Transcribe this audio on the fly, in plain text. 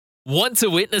Want to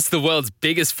witness the world's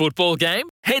biggest football game?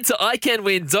 Head to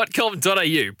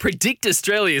iCanWin.com.au, predict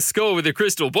Australia's score with a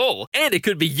crystal ball, and it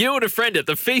could be you and a friend at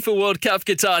the FIFA World Cup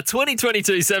Qatar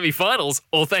 2022 semi-finals,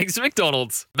 all thanks to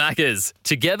McDonald's. Maccas,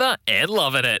 together and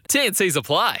loving it. TNCs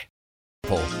apply.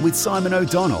 With Simon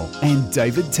O'Donnell and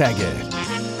David Taggart.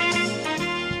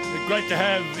 Great to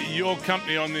have your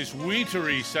company on this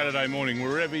wintry Saturday morning,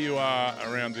 wherever you are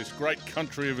around this great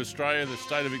country of Australia, the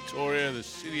state of Victoria, the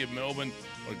city of Melbourne.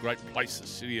 What a great place the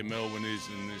city of Melbourne is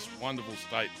in this wonderful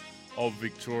state of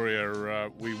Victoria.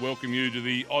 We welcome you to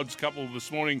the Odds Couple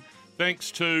this morning.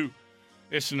 Thanks to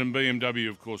Essendon BMW,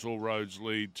 of course, all roads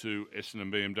lead to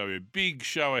Essendon BMW. Big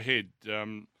show ahead.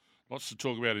 Lots to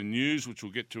talk about in news, which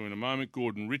we'll get to in a moment.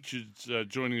 Gordon Richards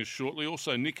joining us shortly.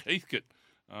 Also, Nick Heathcote.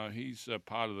 He's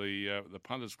part of the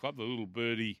Punters Club, the Little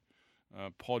Birdie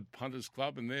Pod Punters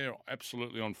Club, and they're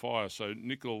absolutely on fire. So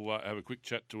Nick will have a quick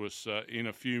chat to us in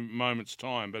a few moments'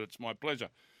 time. But it's my pleasure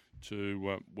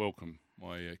to welcome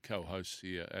my co-hosts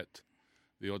here at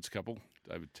the Odds Couple,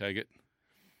 David Taggart,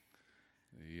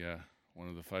 one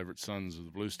of the favourite sons of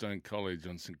the Bluestone College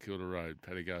on St Kilda Road,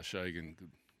 Paddy Garshagan.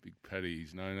 Big Paddy,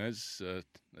 he's known as.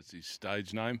 That's his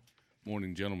stage name.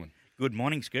 Morning, gentlemen. Good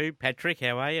morning, Scoob. Patrick,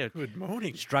 how are you? Good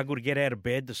morning. Struggled to get out of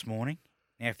bed this morning.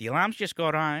 Now, if the alarm's just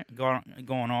gone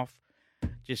off,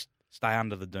 just stay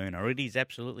under the doona. It is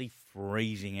absolutely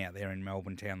freezing out there in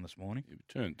Melbourne town this morning.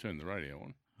 Yeah, turn the radio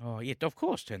on. Oh, yeah, of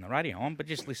course, turn the radio on, but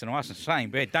just listen to us and stay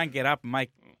in bed. Don't get up and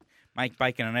make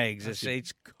bacon and eggs.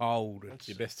 It's cold. That's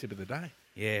your best tip of the day.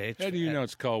 Yeah. How do you know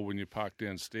it's cold when you park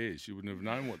downstairs? You wouldn't have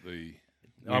known what the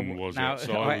wind was outside.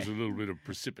 There was a little bit of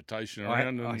precipitation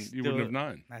around and you wouldn't have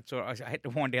known. That's all right. I had to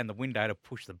wind down the window to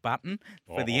push the button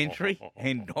for the entry,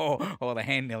 and the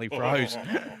hand nearly froze.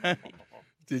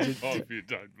 If you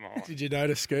don't mind. Did you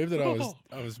notice, Scoob, that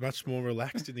I was much more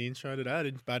relaxed in the intro today? I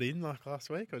didn't butt in like last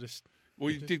week.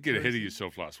 Well, you did get ahead of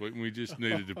yourself last week, and we just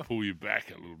needed to pull you back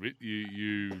a little bit.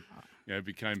 You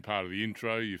became part of the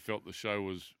intro. You felt the show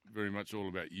was very much all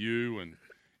about you and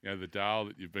the Dale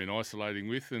that you've been isolating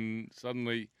with, and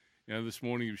suddenly, this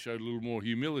morning you showed a little more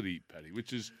humility, Paddy,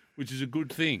 which is a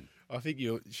good thing. I think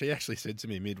she actually said to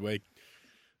me midweek,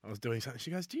 I was doing something.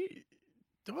 She goes, "Do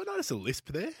I notice a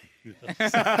lisp there?"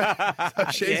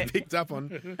 So she's picked up on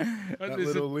that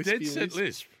little lisp. Dead set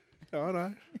lisp. Oh,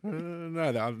 no. No,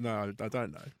 I don't know. I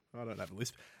don't have a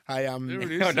lisp. Hey, there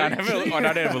it is. I don't have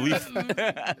a lisp.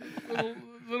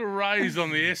 little raise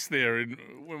on the S there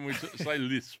when we say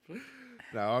lisp.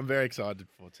 No, I'm very excited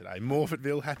for today.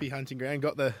 Morfettville, happy hunting ground.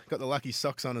 Got the lucky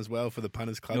socks on as well for the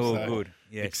Punters Club. Oh, so good.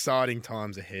 Yes. Exciting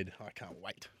times ahead. I can't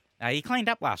wait. He cleaned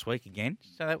up last week again,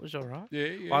 so that was all right.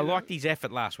 Yeah. I liked his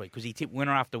effort last week because he tipped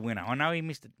winner after winner. I know he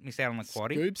missed out on the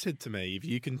quaddie. Scoob said to me, if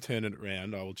you can turn it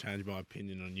around, I will change my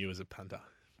opinion on you as a punter.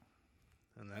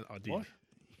 And that I did. What?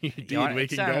 You did. Yeah, We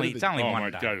it's can only one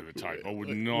mate, day. go to the tape. I would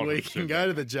not We have can said go that.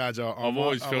 to the judge. I've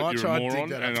always felt you're a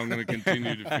moron, and I'm going to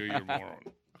continue to feel you're a moron.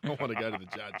 I want to go to the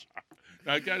judge.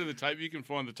 No, go to the tape. You can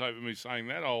find the tape of me saying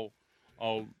that. I'll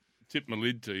tip my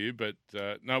lid to you. But,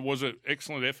 no, it was an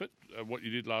excellent effort, what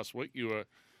you did last week. You were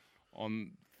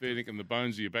on fair neck and the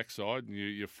bones of your backside, and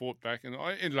you fought back. And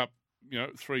I ended up,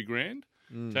 $3,000.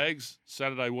 Tags,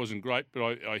 Saturday wasn't great,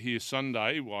 but I hear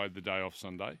Sunday, I had the day off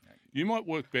Sunday. You might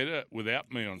work better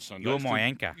without me on Sunday. You're my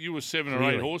anchor. You were 7 or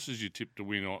 8 horses you tipped to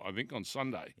win, I think, on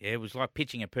Sunday. Yeah, it was like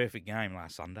pitching a perfect game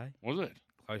last Sunday. Was it?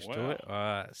 Close to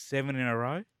it. 7 in a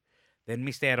row. Then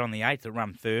missed out on the 8th that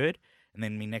run third. And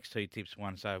then my next 2 tips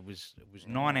won. So it was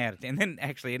 9 out of 10. And then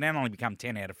actually, it only become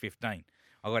 10 out of 15.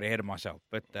 I got ahead of myself,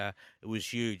 but it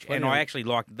was huge. And I actually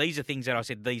liked, these are things that I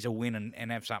said, these are win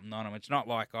and have something on them. It's not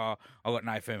like, I got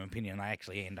no firm opinion. They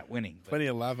actually end up winning. Plenty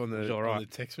of love on the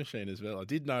text machine as well. I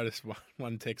did notice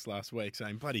one text last week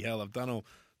saying, bloody hell, I've done all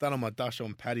my dush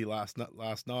on Paddy last night.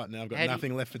 Now I've got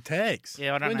nothing left for tags.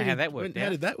 Yeah, I don't know how that worked out. How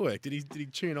did that work? Did he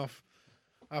tune off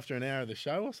after an hour of the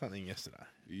show or something yesterday?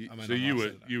 So you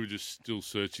were just still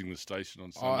searching the station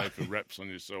on Sunday for raps on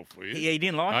yourself, were you? Yeah, he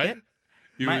didn't like it.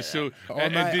 You were still.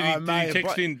 Did he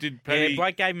text in? Did Paddy? Yeah,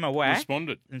 Blake gave him a whack.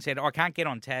 Responded and said, "I can't get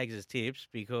on tags as tips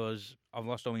because I've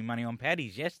lost all my money on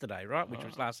Paddy's yesterday, right? Which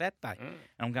was last Saturday." And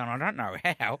I'm going, I don't know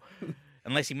how,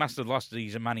 unless he must have lost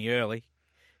his money early.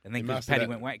 And then because Paddy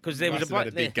went whack, because there was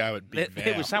a big go at Big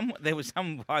there was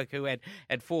some bloke who had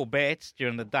 4 bets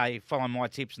during the day following my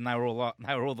tips, and they were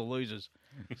all the losers.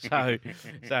 So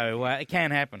it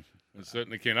can happen. It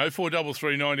certainly can.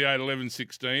 0433 98 11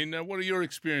 16. What are your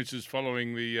experiences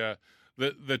following the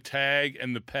tag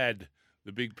and the pad,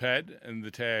 the big pad and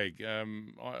the tag?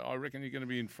 I reckon you're going to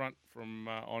be in front from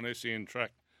on SEN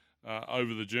track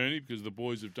over the journey because the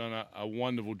boys have done a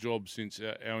wonderful job since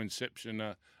our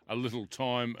inception a little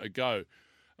time ago.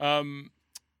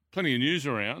 Plenty of news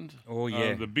around. Oh,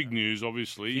 yeah. The big news,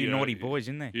 obviously. few naughty boys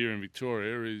in there. Here in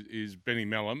Victoria is Benny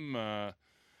Mellum.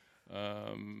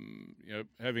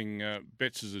 Having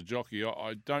Betts as a jockey,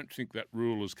 I don't think that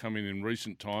rule has come in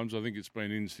recent times. I think it's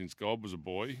been in since God was a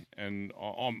boy, and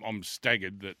I'm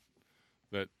staggered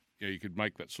that you could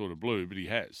make that sort of blue, but he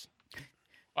has.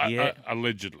 Yeah.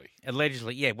 Allegedly.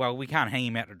 Allegedly, yeah. Well, we can't hang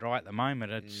him out to dry at the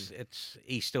moment. It's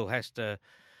he still has to.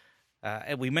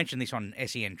 And we mentioned this on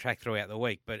SEN Track throughout the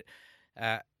week, but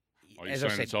You're as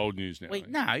saying I said, it's old news now.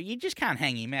 no, you just can't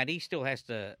hang him out. He still has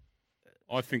to.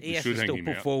 I think He we has should to hang still him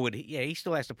put out. forward. Yeah, he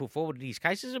still has to put forward his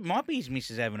cases. It might be his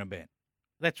missus having a bet.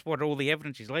 That's what all the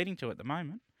evidence is leading to at the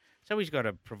moment. So he's got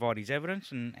to provide his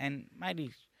evidence, and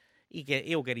maybe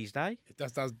he'll get his day. It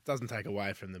doesn't take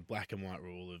away from the black and white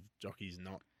rule of jockeys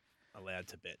not allowed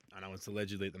to bet. I know it's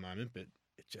allegedly at the moment, but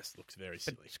it just looks very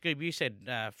silly. But Scoob, you said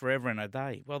forever and a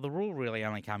day. Well, the rule really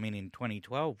only came in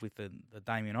 2012 with the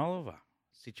Damien Oliver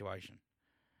situation.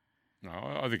 No,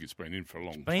 I think it's been in for a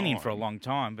long time. It's been in for a long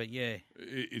time, but yeah.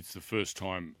 It's the first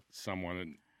time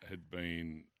someone had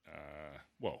been,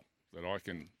 that I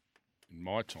can, in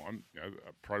my time,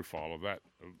 a profile of that,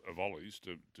 of Ollie's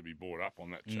to be brought up on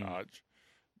that charge.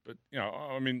 But,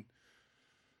 I mean,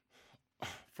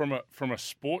 from a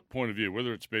sport point of view,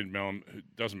 whether it's Ben Mellum,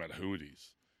 it doesn't matter who it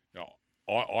is.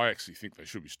 I actually think they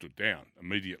should be stood down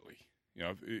immediately.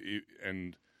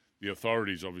 And the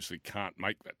authorities obviously can't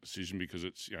make that decision because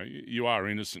it's you are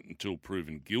innocent until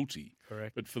proven guilty.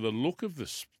 Correct. But for the look of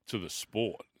to the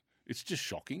sport, it's just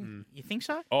shocking. You think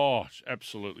so? Oh, it's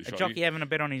absolutely A shocking. jockey having a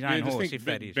bet on his own just horse, think if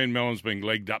that is. Ben Mellum's being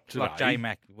legged up today. Like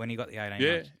J-Mac when he got the 18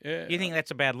 months. Yeah. You think that's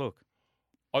a bad look?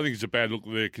 I think it's a bad look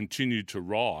that they're continued to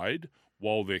ride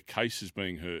while their case is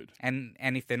being heard. And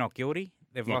if they're not guilty,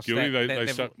 they've Not lost guilty, that. they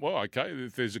they've- say, well, okay,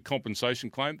 if there's a compensation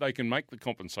claim, they can make the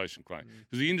compensation claim.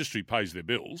 Because the industry pays their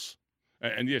bills.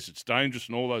 And yes, it's dangerous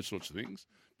and all those sorts of things.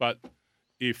 But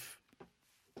if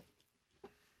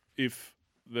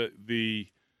the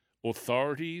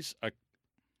authorities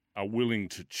are willing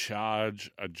to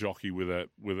charge a jockey with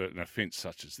an offence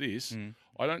such as this,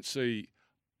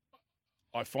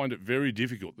 I find it very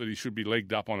difficult that he should be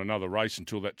legged up on another race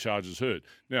until that charge is heard.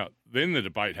 Now, then the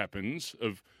debate happens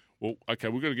of, well, okay,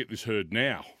 we've got to get this heard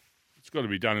now. It's got to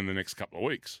be done in the next couple of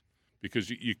weeks because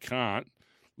you can't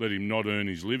let him not earn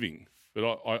his living.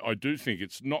 But I do think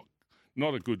it's not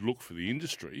a good look for the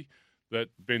industry that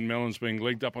Ben Mellum's being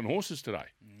legged up on horses today.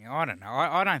 I don't know.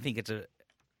 I don't think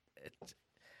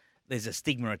there's a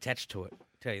stigma attached to it.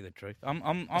 Tell you the truth, I'm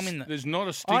in the. There's not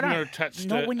a stigma attached to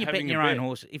not when you're having betting a your own bet.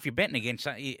 horse. If you're betting against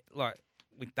like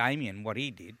with Damien, what he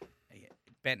did,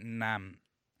 betting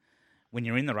when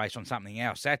you're in the race on something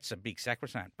else, that's a big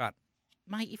sacrosanct. But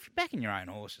mate, if you're backing your own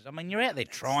horses, I mean, you're out there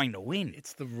trying to win.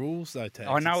 It's the rules, though, Tex.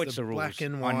 I know it's the rules. Black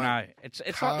and white. I know it's like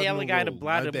the cardinal alligator rule.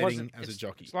 blood. No It betting wasn't as a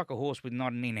jockey. It's like a horse with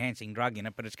not an enhancing drug in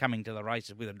it, but it's coming to the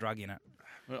races with a drug in it.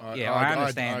 I I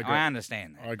understand. agree. I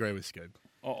understand that. I agree with Scoob.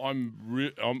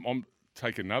 I'm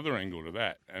take another angle to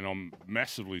that, and I'm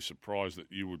massively surprised that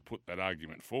you would put that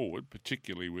argument forward,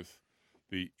 particularly with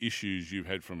the issues you've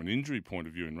had from an injury point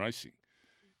of view in racing.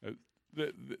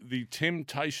 The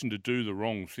temptation to do the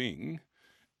wrong thing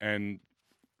and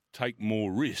take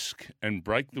more risk and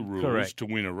break the rules Correct. to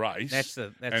win a race That's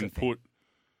the and thing. put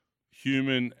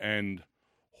human and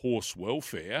horse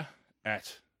welfare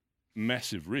at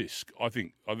massive risk. I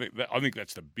think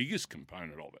that's the biggest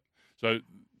component of it. So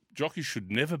jockeys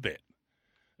should never bet,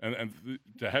 and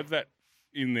to have that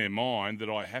in their mind that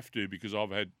I have to because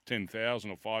I've had 10,000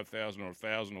 or 5,000 or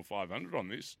 1,000 or 500 on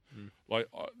this,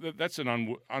 that's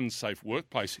an unsafe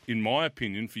workplace, in my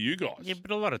opinion, for you guys. Yeah,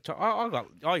 but a lot of time,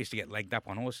 I used to get legged up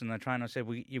on horse, and the trainer said,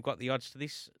 "Well, you've got the odds to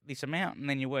this amount," and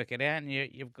then you work it out, and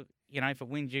you've got, if it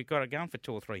wins, you've got it going for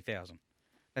 2,000 or 3,000.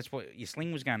 That's what your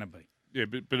sling was going to be. Yeah,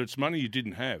 but it's money you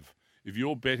didn't have. If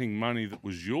you're betting money that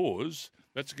was yours,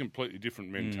 that's a completely different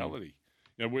mentality.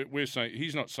 We're saying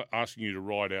he's not asking you to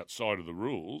ride outside of the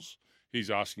rules.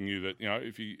 He's asking you that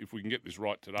if we can get this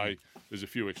right today, there's a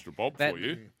few extra bob for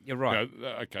you. You're right.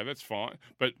 Okay, that's fine.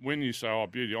 But when you say, "Oh,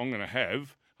 beauty, I'm going to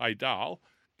have," hey, Dale,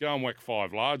 go and whack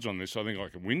 5 large on this. I think I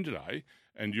can win today.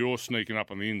 And you're sneaking up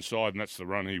on the inside, and that's the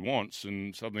run he wants.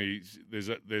 And suddenly there's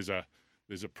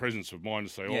a presence of mind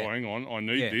to say, "Oh, hang on, I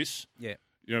need this." Yeah.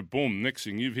 Boom. Next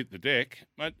thing you've hit the deck,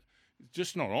 mate. It's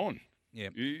just not on. Yeah.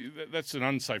 That's an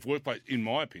unsafe workplace, in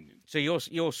my opinion. So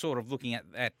you're sort of looking at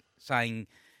that, saying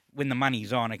when the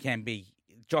money's on, it can be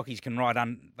jockeys can ride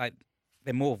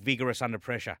they're more vigorous under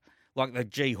pressure, like the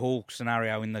G Hawk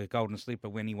scenario in the Golden Slipper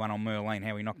when he won on Merlin,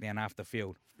 how he knocked down half the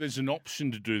field. There's an option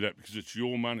to do that because it's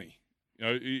your money.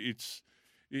 It's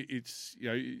it's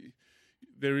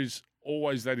there is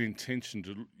always that intention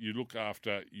to you look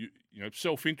after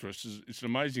self-interest is it's an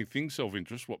amazing thing.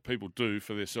 Self-interest, what people do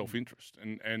for their self-interest,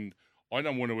 and I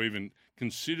don't want to even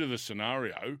consider the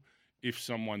scenario if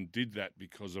someone did that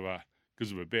because of a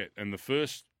bet. And the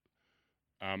first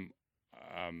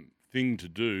thing to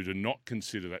do to not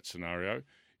consider that scenario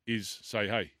is say,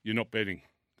 hey, you're not betting,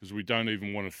 because we don't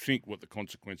even want to think what the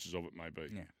consequences of it may be.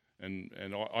 Yeah. And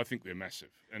I think they're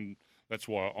massive, and that's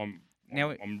why I'm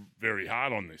very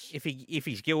hard on this. If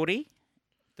he's guilty,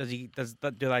 do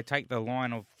they take the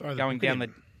line of going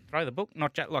down throw the book?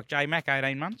 Not like J Mac,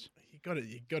 18 months. You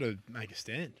got to make a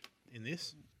stand in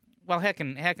this. Well, how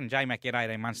can J Mac get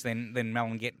 18 months then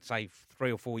Mellon get say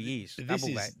 3 or 4 years?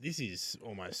 This is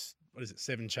almost. What is it?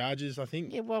 7 charges, I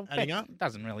think. Yeah, well, adding up.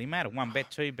 Doesn't really matter. 1 bet,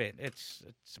 2 bet. It's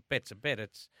a bet's a bet.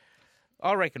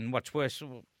 I reckon what's worse.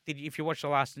 If you watch the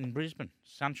last in Brisbane,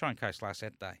 Sunshine Coast last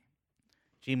Saturday,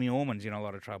 Jimmy Orman's in a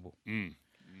lot of trouble.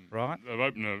 Right? They've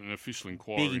opened an official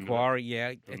inquiry. Big inquiry,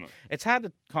 yeah. It's hard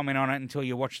to comment on it until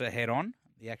you watch the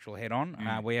actual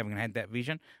head-on. We haven't had that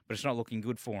vision, but it's not looking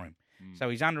good for him. So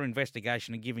he's under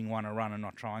investigation and giving one a run and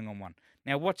not trying on one.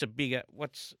 Now,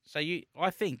 I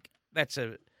think that's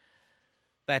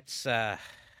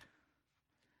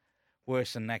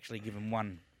worse than actually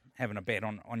having a bet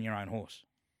on your own horse.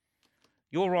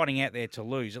 You're riding out there to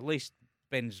lose. At least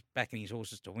Ben's backing his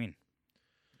horses to win.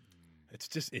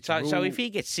 So if he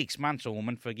gets 6 months,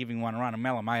 Orman, for giving one a run, and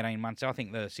Mellon 18 months, I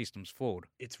think the system's flawed.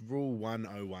 It's Rule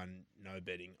 101: no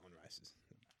betting on races.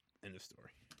 End of story.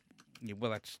 Yeah,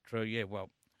 well, that's true. Yeah, well,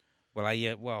 are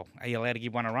you allowed to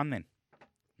give one a run then?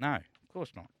 No, of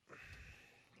course not.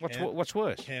 What's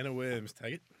worse? Can of worms,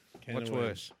 take it. What's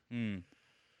worse?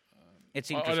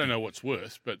 It's interesting. I don't know what's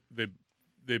worse, but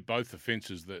they're both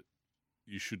offences that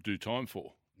you should do time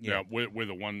for. Yeah. Now,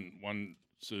 whether one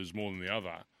serves more than the other,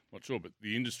 I'm not sure, but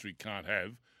the industry can't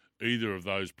have either of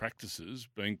those practices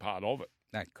being part of it.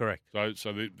 No, correct.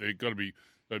 So they've got to be.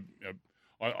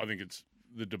 I think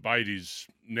the debate is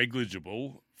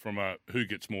negligible from a who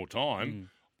gets more time.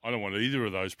 I don't want either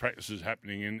of those practices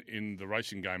happening in the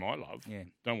racing game I love. Yeah.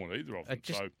 Don't want either of them.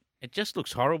 It just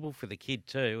looks horrible for the kid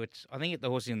too. I think the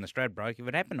horse in the Stradbroke, if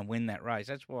it happened to win that race,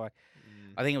 that's why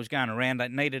I think it was going around.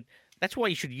 That's why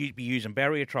you should be using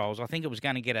barrier trials. I think it was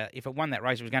going to if it won that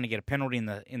race, it was going to get a penalty in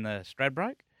the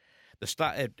Stradbroke.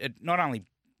 It not only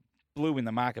blew in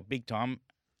the market big time,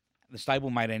 the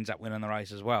stablemate ends up winning the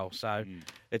race as well. So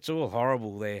it's all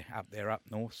horrible up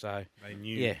north. So they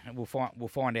knew. Yeah, we'll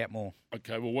find out more.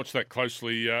 Okay, we'll watch that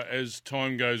closely as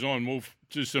time goes on. We'll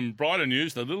do some brighter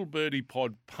news. The Little Birdie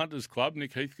Pod Punters Club,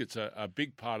 Nick Heath gets a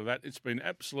big part of that. It's been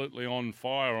absolutely on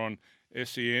fire on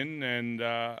SEN, and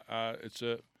it's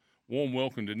a warm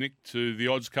welcome to Nick to the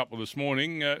Odds Couple this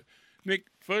morning. Nick,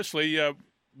 firstly,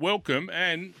 welcome,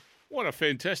 and what a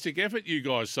fantastic effort you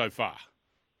guys so far.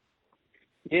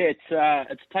 Yeah,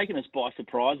 it's taken us by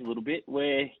surprise a little bit.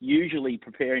 We're usually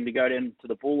preparing to go down to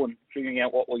the bull and figuring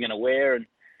out what we're going to wear and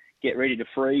get ready to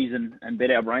freeze and bet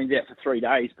our brains out for 3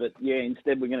 days. But, yeah,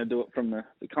 instead we're going to do it from the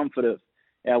comfort of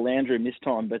our lounge room this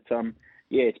time. But,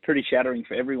 yeah, it's pretty shattering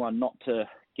for everyone not to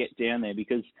get down there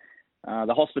because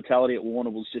the hospitality at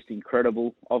Warrnambool's just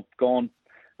incredible. I've gone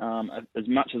as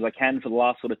much as I can for the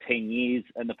last sort of 10 years,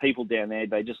 and the people down there,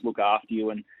 they just look after you,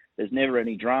 and there's never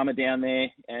any drama down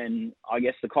there. And I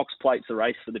guess the Cox Plate's a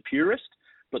race for the purist,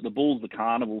 but the Bull's the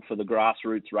carnival for the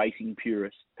grassroots racing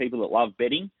purists. People that love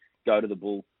betting go to the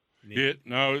Bull. Yeah,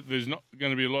 no, there's not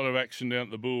going to be a lot of action down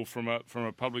at the Bull from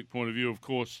a public point of view, of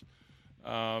course,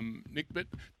 Nick. But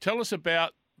tell us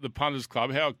about the Punters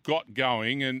Club, how it got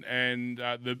going, and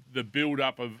the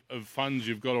build-up of funds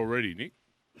you've got already, Nick.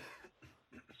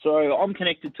 So I'm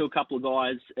connected to a couple of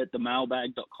guys at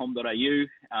themailbag.com.au,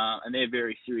 and they're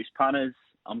very serious punters.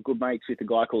 I'm good mates with a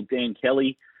guy called Dan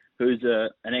Kelly, who's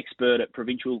an expert at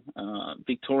provincial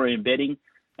Victorian betting.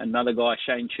 Another guy,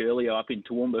 Shane Shirley, up in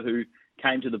Toowoomba, who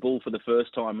came to the Bull for the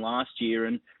first time last year.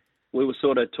 And we were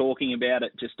sort of talking about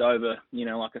it just over,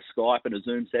 like a Skype and a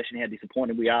Zoom session, how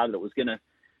disappointed we are that it was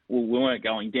we weren't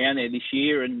going down there this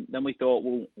year. And then we thought,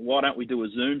 well, why don't we do a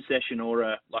Zoom session or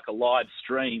a live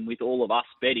stream with all of us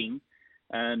betting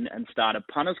and start a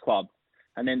punters club?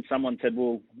 And then someone said,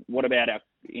 well, what about our,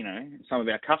 some of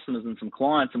our customers and some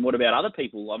clients, and what about other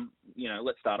people?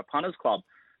 Let's start a punters club.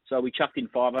 So we chucked in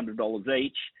 $500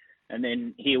 each, and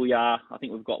then here we are. I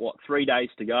think we've got 3 days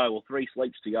to go, or 3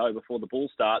 sleeps to go before the Bull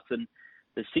starts, and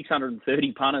there's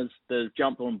 630 punters that have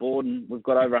jumped on board, and we've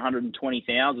got over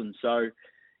 120,000. So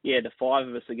yeah, the 5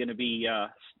 of us are going to be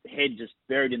head just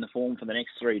buried in the form for the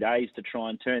next 3 days to try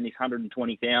and turn this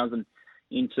 120,000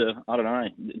 into, I don't know,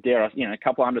 a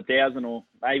couple 100,000 or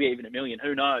maybe even $1 million.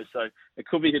 Who knows? So it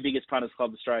could be the biggest punters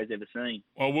club Australia's ever seen.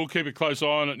 Well, we'll keep a close eye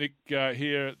on it, Nick,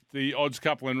 here at the Odds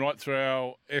Couple and right through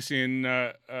our SN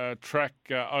track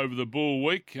over the Bull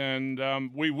Week. And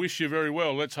we wish you very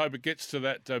well. Let's hope it gets to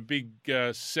that big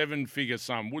 7-figure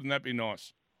sum. Wouldn't that be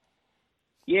nice?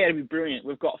 Yeah, it'd be brilliant.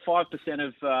 We've got 5%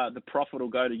 of the profit will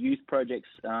go to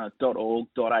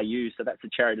youthprojects.org.au. So that's a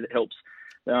charity that helps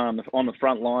on the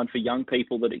front line for young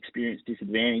people that experience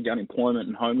disadvantage, unemployment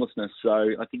and homelessness.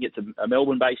 So I think it's a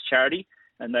Melbourne-based charity,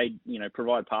 and they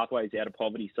provide pathways out of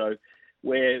poverty. So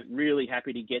we're really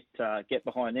happy to get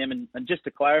behind them. And just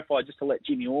to clarify, just to let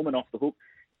Jimmy Orman off the hook,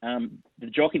 the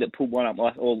jockey that pulled one up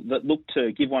or that looked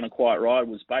to give one a quiet ride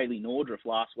was Bailey Nordruff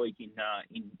last week in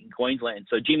Queensland.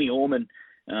 So Jimmy Orman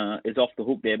is off the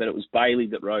hook there, but it was Bailey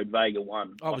that rode Vega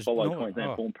 1. I followed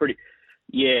Queensland form pretty.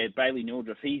 Yeah, Bailey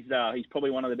Nordruff. He's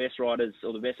probably one of the best riders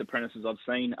or the best apprentices I've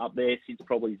seen up there since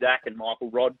probably Zach and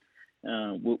Michael Rod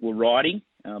were riding.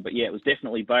 But yeah, it was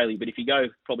definitely Bailey. But if you go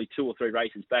probably 2 or 3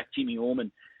 races back, Jimmy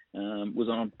Orman was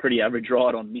on a pretty average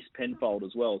ride on Miss Penfold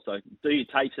as well. So do your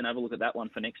tapes and have a look at that one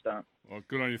for next start. Well,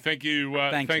 good on you. Thank you.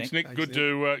 Thanks, Nick. Good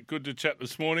to chat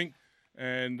this morning.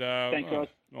 And thanks, guys.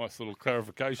 Nice little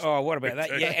clarification. Oh, what about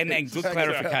that? Yeah, and good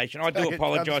clarification. I do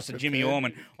apologise to Jimmy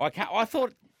Orman. I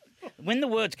thought when the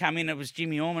words come in, it was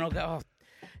Jimmy Orman. I'll go,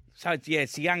 so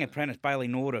it's the young apprentice, Bailey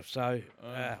Nordruff,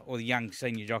 or the young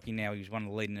senior jockey now. He's one of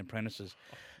the leading apprentices.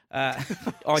 I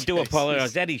do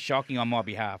apologise. That is shocking on my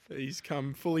behalf. He's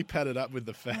come fully padded up with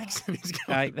the facts, and he's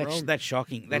going wrong. That's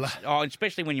shocking.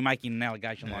 Especially when you're making an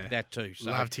allegation like that too. So,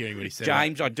 loved hearing what he said.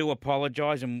 James, I do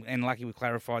apologise, and lucky we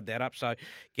clarified that up. So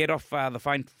get off the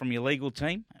phone from your legal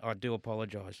team. I do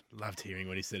apologise. Loved hearing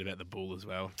what he said about the bull as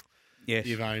well. Yes.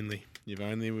 If only we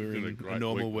were in a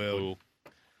normal world.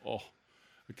 Oh.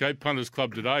 Okay, Punters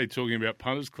Club today, talking about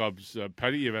Punters Clubs.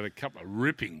 Paddy, you've had a couple of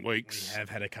ripping weeks. We have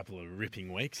had a couple of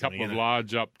ripping weeks. A couple of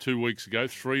large up 2 weeks ago,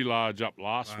 3 large up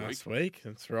last week.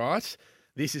 That's right.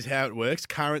 This is how it works.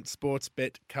 Current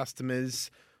Sportsbet customers,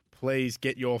 please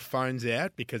get your phones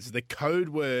out because the code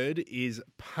word is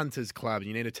Punters Club.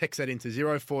 You need to text that into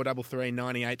 0433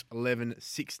 98 11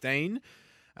 16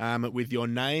 with your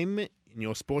name,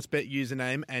 your Sportsbet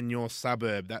username and your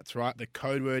suburb. That's right. The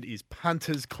code word is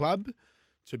Punters Club.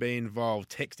 To be involved,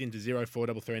 text into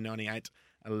 0433 98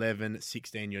 11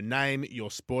 16 your name, your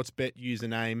Sportsbet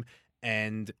username,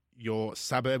 and your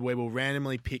suburb. We will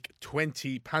randomly pick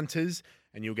 20 punters,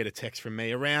 and you'll get a text from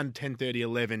me around 10:30,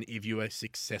 11 if you are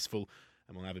successful.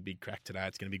 And we'll have a big crack today.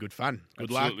 It's going to be good fun.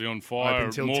 Good luck. Absolutely on fire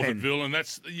at Morphettville, and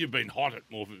you've been hot at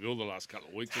Morphettville the last couple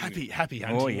of weeks. Happy hunting.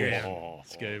 Oh, yeah.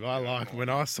 Scoob, I like when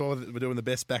I saw that we're doing the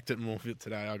best backed at Morphettville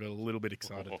today, I got a little bit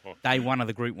excited. Day one of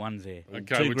the Group 1s there.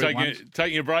 Okay, we're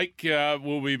taking a break.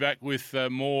 We'll be back with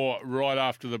more right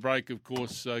after the break. Of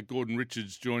course, Gordon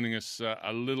Richards joining us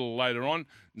a little later on,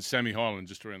 and Sammy Hyland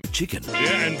just around the chicken.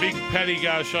 Yeah, and big Paddy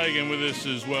Garshagan with us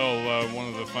as well, one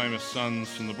of the famous sons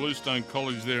from the Bluestone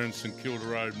College there in St Kilda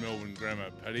Road, Melbourne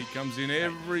Grammar. Paddy comes in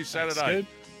every Saturday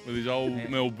with his old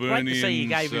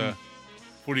Melburnians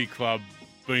footy club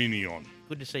beanie on.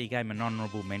 Good to see you gave him an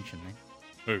honourable mention then.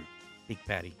 Who? Big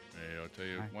Paddy. Yeah, I'll tell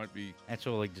you, it won't be... That's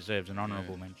all he deserves, an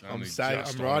honourable mention. I'm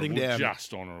writing down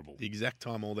just honourable. The exact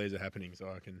time all these are happening so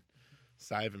I can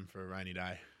save them for a rainy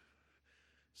day.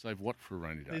 Save what for a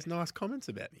rainy day? There's nice comments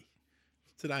about me.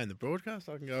 Today in the broadcast,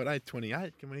 I can go at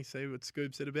 8:28. Can we see what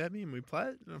Scoob said about me and we play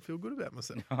it? And I feel good about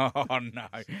myself. Oh, no.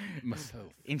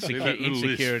 Myself.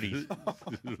 Insecurities.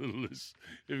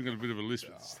 Even got a bit of a lisp.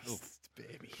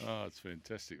 Spare me. Oh, it's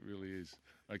fantastic. It really is.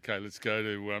 Okay, let's go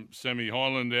to Sammy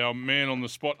Hyland, our man on the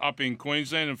spot up in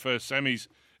Queensland. And for Sammy's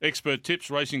expert tips,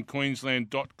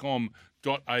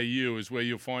 racingqueensland.com.au is where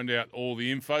you'll find out all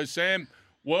the info. Sam,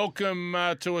 welcome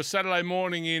to a Saturday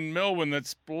morning in Melbourne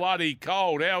that's bloody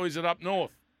cold. How is it up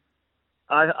north?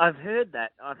 I've heard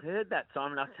that.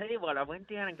 Simon. I'll tell you what, I went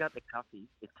down and got the coffee.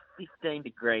 It's 15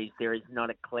 degrees. There is not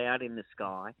a cloud in the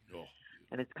sky. Oh.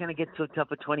 And it's going to get to a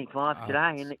top of 25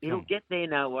 today, and it'll get there,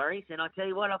 no worries. And I tell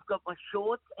you what, I've got my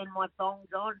shorts and my thongs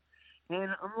on,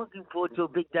 and I'm looking forward to a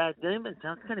big day at Doomben,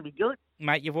 so it's going to be good.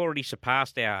 Mate, you've already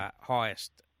surpassed our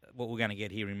highest, what we're going to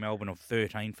get here in Melbourne, of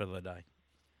 13 for the day.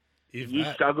 You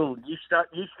struggled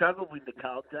with the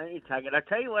cold, don't you, Taggart? I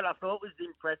tell you what, I thought was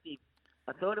impressive.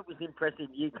 I thought it was impressive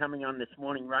you coming on this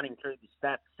morning, running through the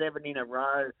stats, 7 in a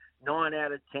row, 9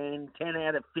 out of 10, 10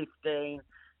 out of 15.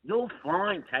 You're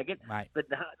flying, Taggart. Mate. But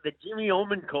the Jimmy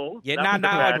Orman call... Yeah,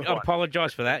 I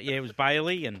apologise for that. Yeah, it was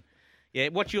Bailey. And yeah,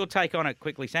 what's your take on it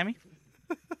quickly, Sammy?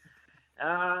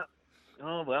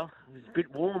 Oh, well, it was a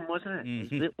bit warm, wasn't it? It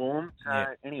was a bit warm. So,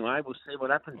 Yeah. anyway, we'll see what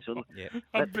happens. So Yeah.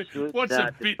 What's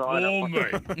a bit warm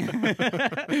mean?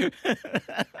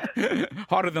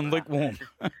 Hotter than lukewarm.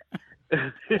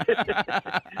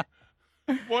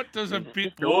 What does a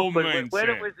bit It's warm awkward. mean, when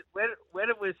Sam? it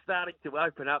was starting to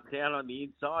open up down on the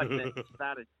inside and it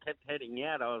kept heading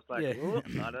out, I was like, Yeah. "Oh,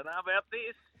 I don't know about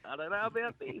this. I don't know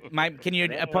about this. Mate, can you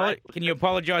But anyway.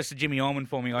 apologise to Jimmy Orman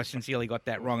for me? I sincerely got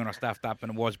that wrong and I stuffed up,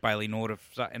 and it was Bailey Nordiff,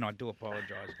 and I do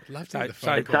apologise. I'd love to So- get the so-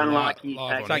 phone It's call unlike you,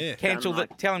 live Pat. on So air. cancel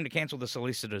Unlike- tell him to cancel the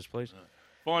solicitors, please.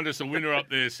 Find us a winner up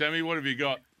there, Sammy. What have you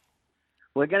got?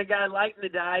 We're going to go late in the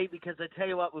day because I tell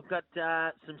you what, we've got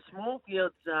some small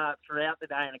fields throughout the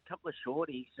day and a couple of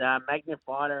shorties.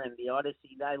 Magnifier and the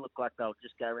Odyssey, they look like they'll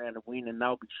just go around and win, and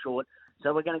they'll be short.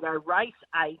 So we're going to go race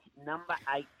 8, number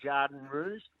 8, Jardin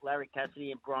Rouge, Larry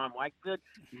Cassidy and Brian Wakefield.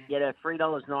 You can get her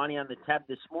 $3.90 on the tab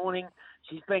this morning.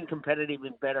 She's been competitive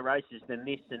in better races than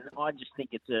this, and I just think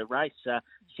it's a race.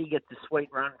 She gets a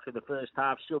sweet run for the first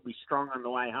half. She'll be strong on the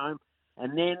way home.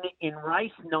 And then in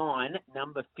race 9,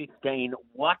 number 15,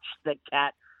 Watch the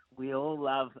Cat. We all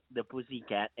love the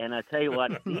Pussycat. And I tell you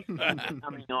what, this is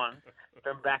coming on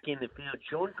from back in the field.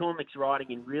 Sean Cormack's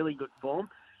riding in really good form,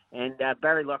 and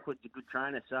Barry Lockwood's a good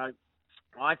trainer. So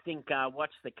I think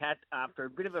Watch the Cat, after a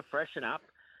bit of a freshen up,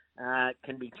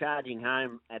 can be charging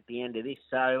home at the end of this.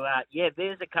 So,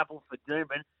 there's a couple for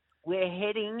Doomben. We're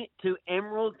heading to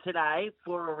Emerald today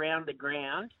for around the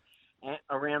grounds,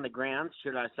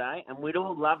 should I say, and we'd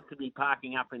all love to be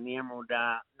parking up in the Emerald,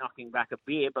 knocking back a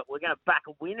beer, but we're going to back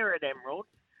a winner at Emerald.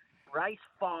 Race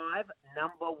 5,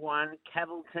 number 1,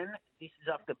 Cavilton. This is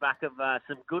off the back of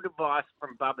some good advice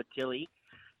from Bubba Tilley.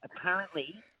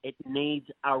 Apparently, it needs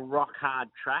a rock-hard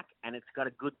track, and it's got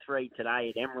a good 3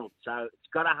 today at Emerald. So it's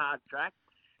got a hard track.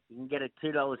 You can get it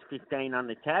 $2.15 on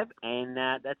the tab, and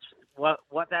that's what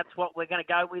we're going to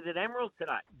go with at Emerald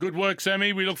today. Good work,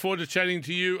 Sammy. We look forward to chatting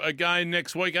to you again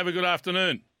next week. Have a good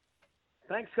afternoon.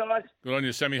 Thanks, guys. Good on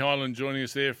you, Sammy Highland, joining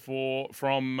us there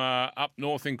from up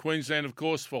north in Queensland, of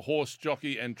course, for horse,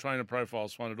 jockey and trainer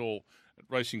profiles. Find it all at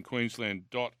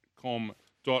racingqueensland.com.au.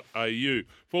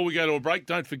 Before we go to a break,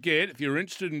 don't forget, if you're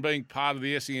interested in being part of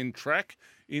the SEN Track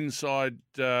Inside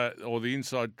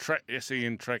Track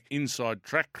SEN Track Inside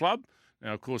Track Club.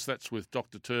 Now, of course, that's with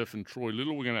Dr. Turf and Troy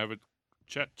Little. We're going to have a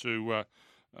chat to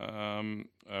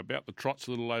about the trots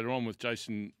a little later on with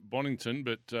Jason Bonington,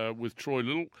 but with Troy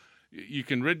Little, you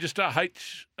can register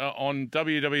on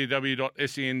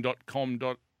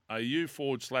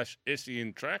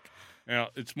www.sen.com.au/SEN Track. Now,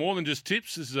 it's more than just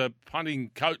tips. This is a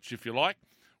punting coach, if you like,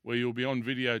 where you'll be on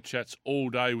video chats all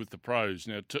day with the pros.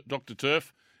 Now, Dr.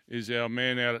 Turf is our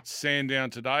man out at Sandown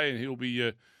today, and he'll be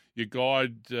your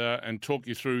guide and talk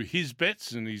you through his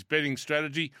bets and his betting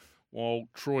strategy, while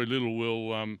Troy Little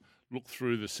will look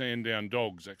through the Sandown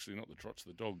dogs, actually not the trots,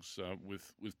 the dogs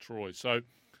with Troy. So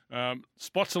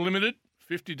spots are limited,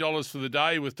 $50 for the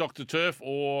day with Dr. Turf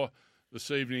or this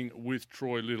evening with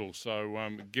Troy Little. So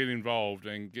get involved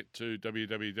and get to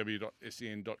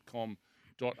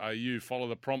www.sen.com.au. Follow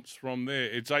the prompts from there.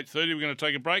 It's 8:30. We're going to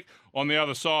take a break. On the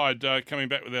other side, coming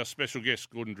back with our special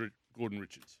guest, Gordon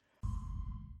Richards.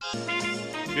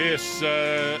 Yes,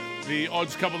 the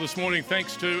odds couple this morning,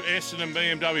 thanks to Essendon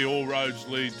BMW. All roads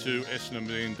lead to Essendon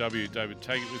BMW. David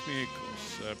Taggart with me, of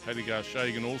course, Paddy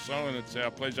Garshagan also, and it's our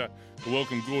pleasure to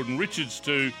welcome Gordon Richards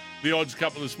to the odds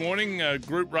couple this morning.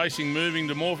 Group racing moving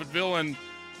to Morphettville, and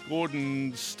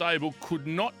Gordon's stable could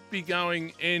not be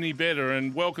going any better.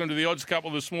 And welcome to the odds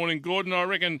couple this morning, Gordon. I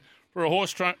reckon for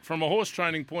from a horse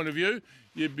training point of view,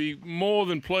 you'd be more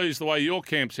than pleased the way your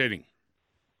camp's heading.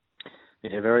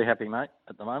 Yeah, very happy, mate,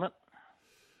 at the moment.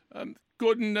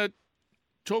 Gordon,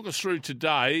 talk us through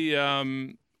today.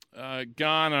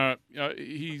 Garner,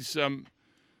 he's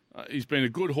been a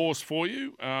good horse for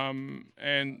you, and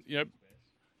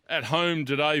at home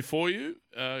today for you.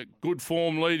 Good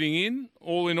form leading in,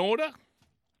 all in order.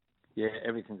 Yeah,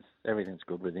 everything's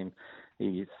good with him.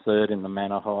 He's third in the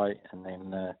Manor High, and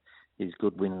then he's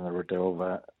good winning the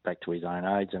Redelva back to his own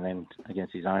age, and then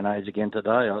against his own age again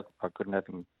today. I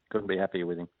couldn't be happier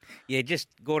with him. Yeah, just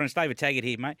Gordon, it's David Taggart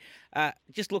here, mate.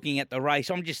 Just looking at the race,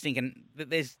 I'm just thinking that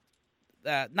there's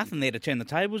nothing there to turn the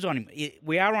tables on him.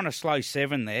 We are on a slow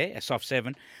 7 there, a soft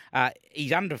 7. He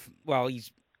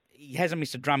hasn't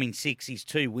missed a drum in 6. He's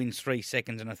 2 wins, 3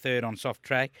 seconds, and a third on soft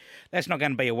track. That's not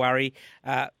going to be a worry.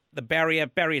 The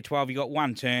barrier 12, you got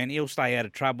 1 turn. He'll stay out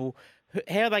of trouble.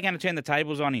 How are they going to turn the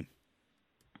tables on him?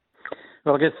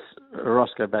 Well, I guess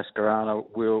Roscoe Bascarano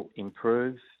will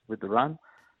improve with the run.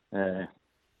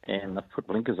 and they've put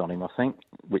blinkers on him, I think,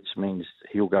 which means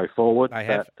he'll go forward. They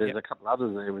have, But there's a couple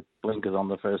others there with blinkers on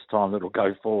the first time that'll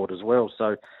go forward as well.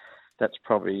 So that's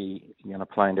probably going to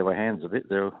play into our hands a bit.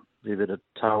 There'll be a bit of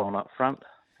toe on up front.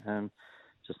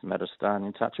 Just a matter of staying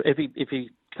in touch. If he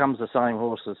comes the same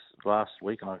horse as last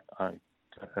week, I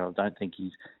don't think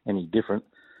he's any different,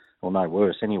 or no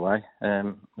worse anyway.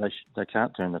 They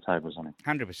can't turn the tables on him.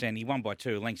 100%. He won by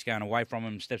 2 lengths going away from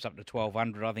him, steps up to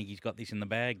 1,200. I think he's got this in the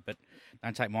bag, but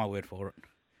don't take my word for it.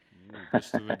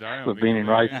 Best of the day. We've been in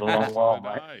race for a long while,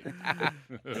 mate.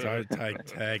 So take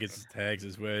tags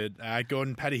as word.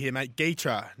 Gordon, Paddy here, mate.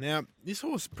 Geetra. Now, this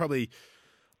horse probably,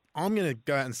 I'm going to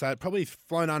go out and say it, probably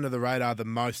flown under the radar the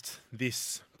most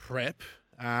this prep.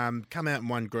 Come out and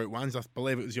won Group 1s. I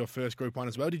believe it was your first Group 1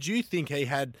 as well. Did you think he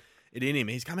had it in him?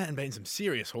 He's come out and beaten some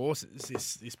serious horses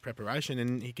this preparation,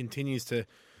 and he continues to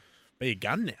be a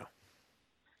gun now.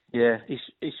 Yeah,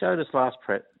 he showed us last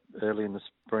prep early in the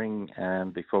spring,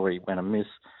 before he went amiss,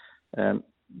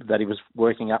 that he was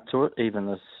working up to it. Even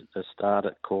the start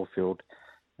at Caulfield,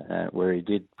 where he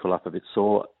did pull up a bit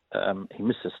sore, he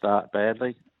missed the start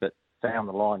badly, but found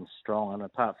the line strong. And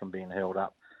apart from being held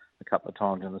up a couple of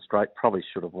times in the straight, probably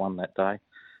should have won that day.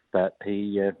 But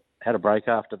he had a break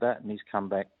after that, and he's come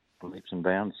back leaps and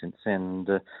bounds since then.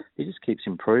 And he just keeps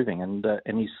improving, and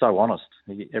he's so honest.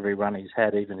 Every run he's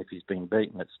had, even if he's been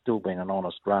beaten, it's still been an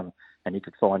honest run, and you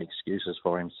could find excuses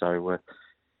for him. So,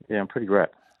 yeah, I'm pretty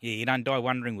wrapped. Yeah, you don't die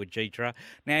wondering with Geetra.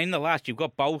 Now, in the last, you've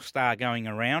got Bolstar going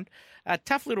around.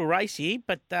 Tough little race here,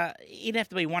 but it'd have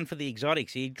to be one for the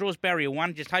exotics. He draws barrier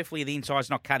 1. Just hopefully the inside's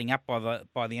not cutting up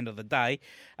by the end of the day.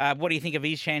 What do you think of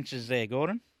his chances there,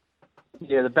 Gordon?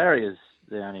 Yeah, the barrier's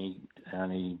the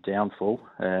only downfall.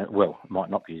 Well, it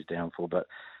might not be his downfall, but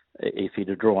if he'd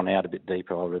have drawn out a bit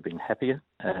deeper, I would have been happier,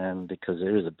 because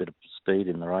there is a bit of speed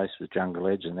in the race with Jungle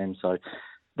Edge and them. So,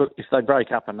 look, if they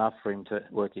break up enough for him to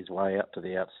work his way up to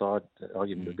the outside, I'll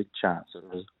give him a big chance. It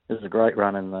was a great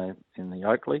run in the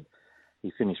Oakley.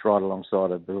 He finished right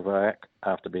alongside of Bouvac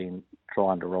after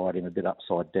trying to ride him a bit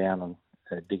upside down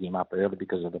and dig him up early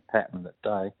because of the pattern that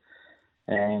day.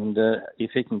 And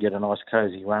if he can get a nice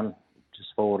cosy run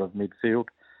just forward of midfield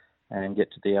and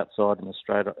get to the outside in the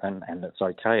straight, and it's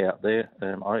okay out there,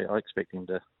 I expect him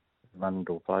to run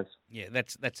into a place. Yeah,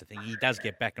 that's the thing. He does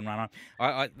get back and run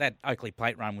on. That Oakley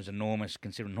Plate run was enormous,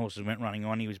 considering horses weren't running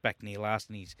on. He was back near last,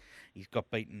 and he's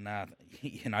got beaten,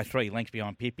 3 lengths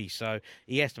behind Pippi. So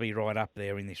he has to be right up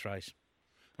there in this race.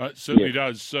 It certainly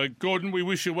does. So, Gordon, we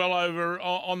wish you well over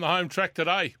on the home track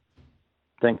today.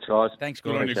 Thanks, guys. Thanks,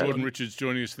 Good Gordon. on you, Gordon Richards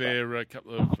joining us there. A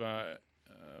couple of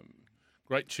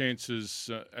great chances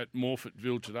at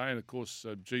Morfettville today, and of course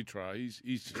Geetra. He's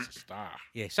just a star.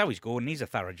 Yeah, so is Gordon. He's a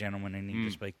thorough gentleman and him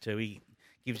to speak to. He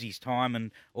gives his time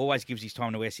and always gives his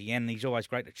time to SEN. He's always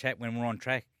great to chat when we're on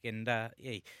track, and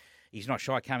he's not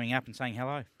shy coming up and saying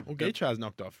hello. Well, Geetra's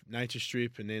knocked off Nature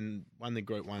Strip and then won the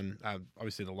Group 1,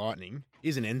 obviously the Lightning.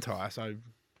 Is an entire, so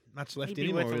much left in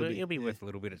him. He'll be worth a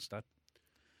little bit at stud.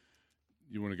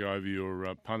 You want to go over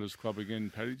your Punters Club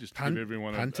again, Paddy? Just to give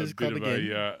everyone a bit Club of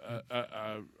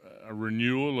a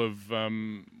renewal of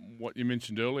what you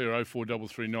mentioned earlier.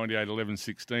 0433 98 11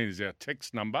 16 is our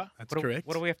text number. That's correct.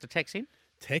 What do we have to text in?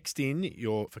 Text in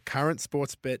for current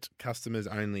Sportsbet customers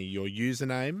only, your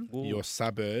username, your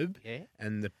suburb,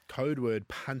 and the code word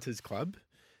Punters Club,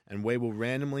 and we will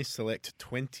randomly select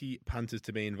 20 punters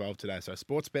to be involved today. So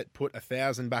Sportsbet put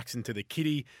 $1,000 into the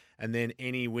kitty, and then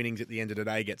any winnings at the end of the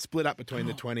day get split up between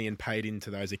the 20 and paid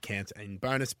into those accounts and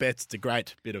bonus bets. It's a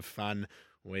great bit of fun.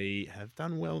 We have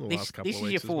done well the last couple of weeks. This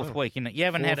is your fourth week, isn't it? You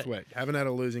haven't had week. Haven't had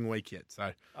a losing week yet.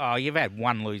 So you've had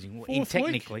one losing week.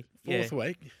 Technically. Fourth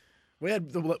week. We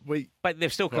had but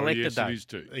they've still collected though.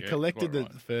 They collected the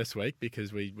first week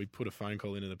because we put a phone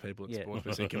call into the people at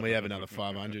Sportsbet saying, can we have another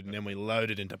 500? And then we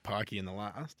loaded into Pikey in the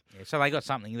last. Yeah, so they got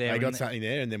something there. They got something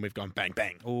there, and then we've gone bang,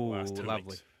 bang. Oh, lovely.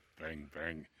 Weeks. Bang,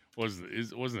 bang. Wasn't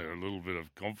there a little bit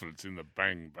of confidence in the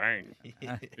bang, bang?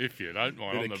 If you don't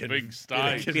mind, on the big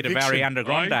stage. Bit of Ariana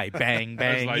Grande. Bang,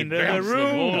 bang, into the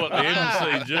room. The ball at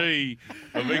the MCG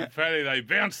for Big Paddy. They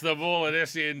bounce the ball at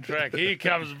SEN track. Here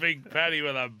comes Big Paddy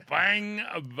with a bang,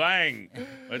 bang.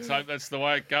 Let's hope that's the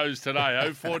way it goes today.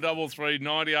 0433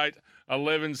 98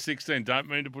 11 16. Don't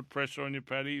mean to put pressure on you,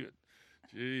 Paddy.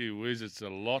 Gee whiz, it's a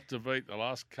lot to beat. The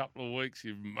last couple of weeks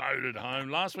you've mowed it home.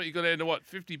 Last week you got down to what,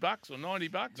 $50 or $90?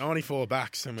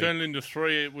 $94. And turned it into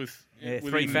three with 3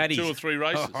 fatties. 2 or 3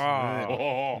 races. You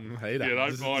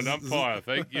don't mind, umpire.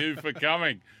 Thank you for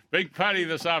coming. Big Paddy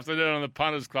this afternoon on the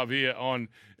Punters Club here on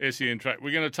SEN Track.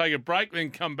 We're going to take a break,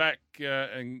 then come back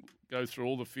and go through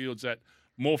all the fields at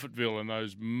Morfettville and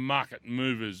those market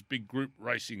movers, big group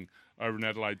racing over in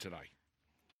Adelaide today.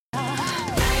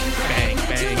 Bang,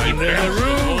 bang, into the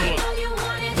room.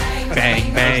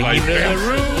 Bang, bang, into the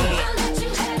room.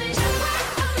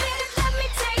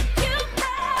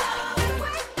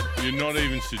 You're not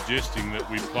even suggesting that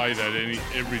we play that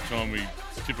every time we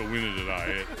tip a winner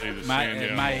today at either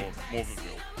Sandown or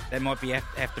Morphettville. That might be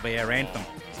have to be our anthem.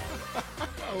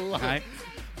 I love No? it.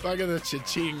 Bugger the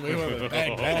cha-ching. We want a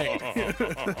bang, bang.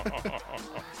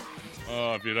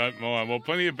 Oh, if you don't mind. Well,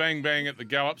 plenty of bang, bang at the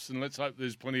Gallops, and let's hope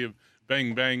there's plenty of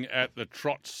bang, bang at the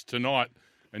Trots tonight.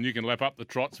 And you can lap up the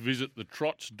Trots. Visit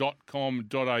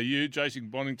thetrots.com.au. Jason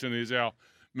Bonington is our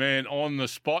man on the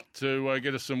spot to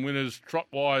get us some winners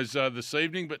trot-wise this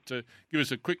evening. But to give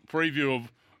us a quick preview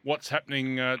of what's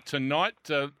happening tonight,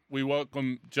 we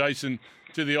welcome Jason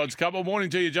to the Odds Couple. Morning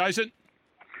to you, Jason.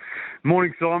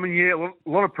 Morning, Simon. Yeah, a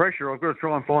lot of pressure. I've got to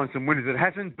try and find some winners. It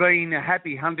hasn't been a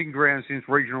happy hunting ground since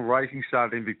regional racing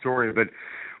started in Victoria, but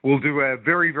we'll do our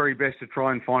very, very best to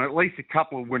try and find at least a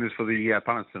couple of winners for the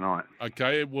punters tonight.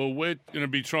 Okay, well, we're going to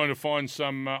be trying to find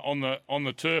some on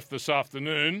the turf this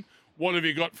afternoon. What have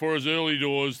you got for us early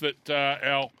doors that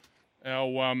our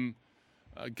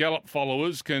Gallop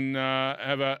followers can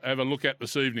have a look at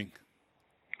this evening?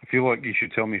 I feel like you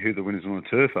should tell me who the winners on the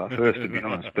turf are first, to be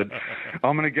honest. But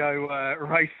I'm going to go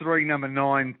race 3, number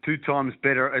 9, 2 times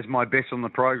better as my best on the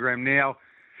program. Now,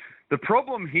 the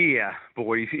problem here,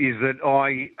 boys, is that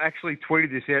I actually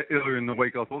tweeted this out earlier in the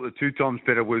week. I thought the 2 times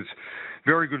better was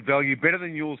very good value, better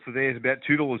than yours for theirs, about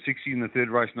 $2.60 in the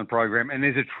third race in the program. And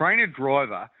there's a trainer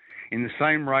driver in the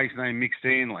same race named Mick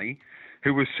Stanley,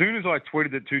 who as soon as I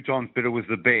tweeted that 2 times better was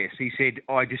the best, he said,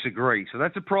 I disagree. So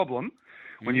that's a problem.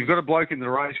 When you've got a bloke in the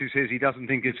race who says he doesn't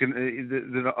think it's going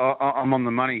that I'm on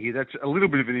the money here, that's a little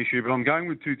bit of an issue. But I'm going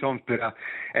with 2 times better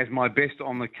as my best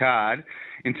on the card.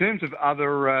 In terms of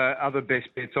other best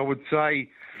bets, I would say,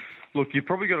 look, you've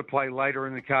probably got to play later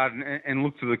in the card and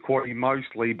look to the quaddie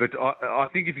mostly. But I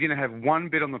think if you're going to have one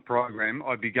bet on the program,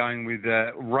 I'd be going with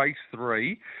race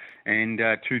 3 and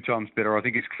 2 times better. I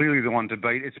think it's clearly the one to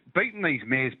beat. It's beaten these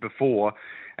mares before,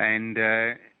 and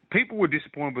people were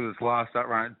disappointed with its last start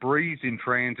run. It breezed in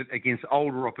transit against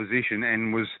older opposition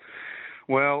and was,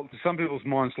 well, to some people's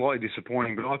mind, slightly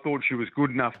disappointing. But I thought she was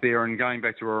good enough there, and going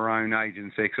back to her own age and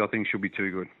sex, I think she'll be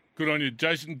too good. Good on you,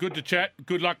 Jason. Good to chat.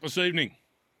 Good luck this evening.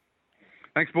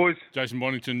 Thanks, boys. Jason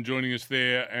Bonington joining us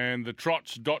there, and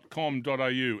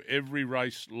thetrots.com.au. Every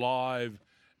race live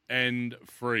and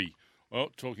free. Well,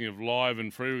 talking of live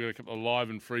and free, we've got a couple of live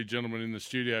and free gentlemen in the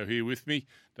studio here with me.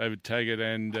 David Taggart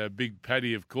and Big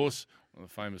Paddy, of course, one of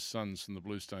the famous sons from the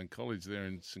Bluestone College there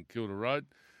in St Kilda Road.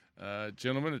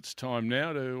 Gentlemen, it's time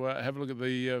now to have a look at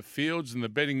the fields and the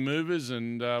betting movers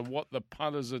and what the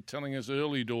punters are telling us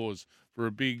early doors for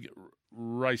a big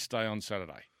race day on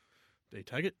Saturday. D.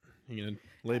 Taggart, you going to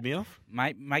lead me off?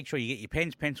 Mate, make sure you get your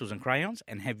pens, pencils and crayons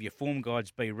and have your form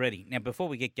guides be ready. Now, before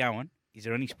we get going, is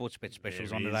there any sports bet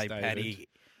specials on today, Paddy?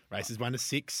 Races 1 to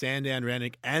 6, Sandown,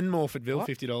 Rannoch and Morphettville, What?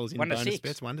 $50 in 1 to bonus 6?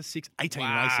 bets. 1 to 6, 18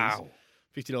 Wow. races.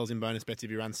 $50 in bonus bets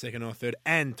if you run second or third,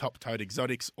 and top-toed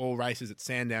exotics. All races at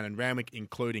Sandown and Randwick,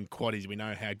 including quaddies. We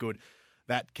know how good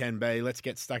that can be. Let's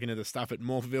get stuck into the stuff at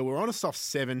Morphettville. We're on a soft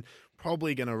 7,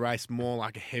 probably going to race more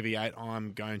like a heavy 8.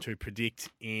 I'm going to predict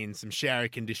in some showery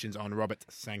conditions on Robert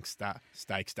Sangster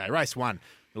Stakes Day. Race 1,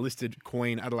 the listed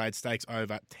Queen Adelaide Stakes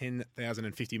over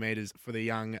 10,050 metres for the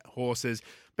young horses.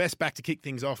 Best back to kick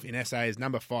things off in SA is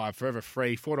number 5, Forever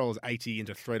Free, $4.80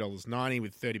 into $3.90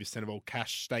 with 30% of all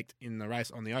cash staked in the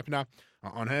race on the opener.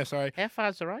 On her, sorry. How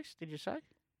far's the race, did you say?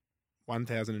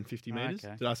 1,050 metres.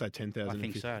 Okay. Did I say 10,000? I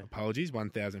think so. Apologies,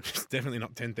 1,000. It's definitely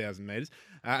not 10,000 metres.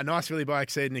 A nice filly by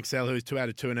Exceed and Excel, who's 2 out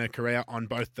of 2 in her career on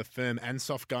both the firm and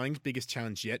soft goings. Biggest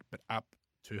challenge yet, but up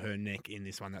to her neck in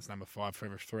this one. That's number 5,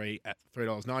 Forever Free at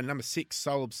 $3.90. Number 6,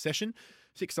 Soul Obsession.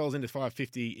 $6 into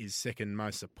 $5.50 is second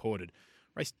most supported.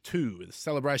 Race 2, the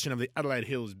celebration of the Adelaide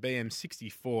Hills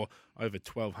BM64 over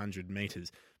 1,200 metres.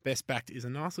 Best backed is a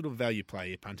nice little value play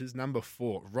here, punters. Number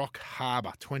 4, Rock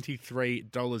Harbour,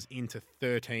 $23 into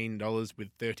 $13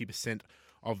 with 30%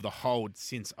 of the hold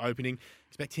since opening.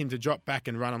 Expect him to drop back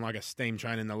and run on like a steam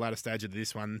train in the latter stage of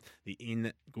this one. The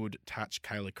In Good Touch,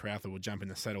 Kayla Crowther, will jump in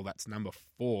the saddle. That's number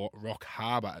 4, Rock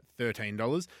Harbour at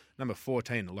 $13. Number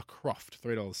 14, La Croft,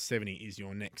 $3.70 is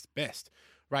your next best.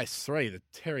 Race 3, the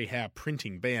Terry Howe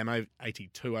Printing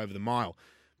BM82 over the mile.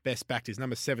 Best backed is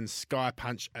number 7, Sky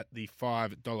Punch at the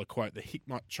 $5 quote. The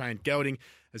Hickmott trained gelding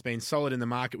has been solid in the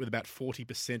market with about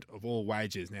 40% of all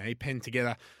wagers. Now, he penned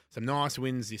together some nice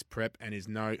wins this prep and is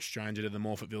no stranger to the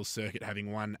Morphettville circuit,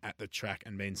 having won at the track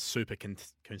and been super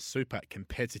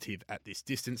competitive at this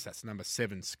distance. That's number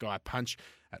 7, Sky Punch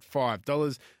at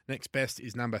 $5. Next best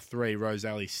is number 3,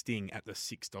 Rosalie Sting at the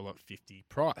 $6.50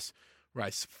 price.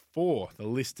 Race 4, the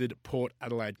listed Port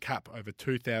Adelaide Cup over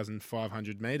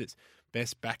 2,500 metres.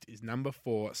 Best backed is number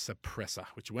 4, Suppressor,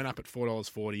 which went up at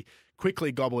 $4.40,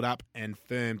 quickly gobbled up and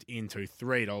firmed into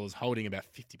 $3, holding about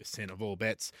 50% of all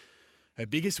bets. Her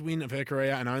biggest win of her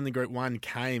career and only Group 1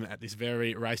 came at this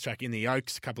very racetrack in the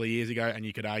Oaks a couple of years ago, and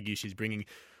you could argue she's bringing a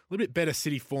little bit better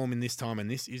city form in this time,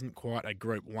 and this isn't quite a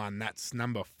Group 1. That's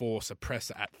number 4,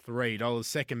 Suppressor at $3.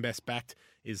 Second best backed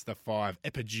is the 5,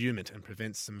 Epidumit, and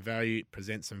presents some value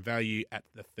at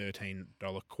the $13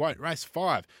 quote. Race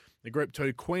 5, the Group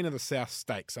 2 Queen of the South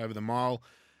Stakes over the mile.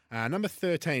 Number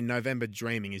 13, November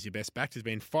Dreaming, is your best backed. Has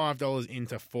been $5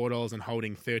 into $4 and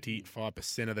holding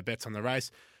 35% of the bets on the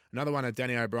race. Another one of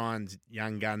Danny O'Brien's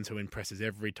young guns who impresses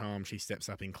every time she steps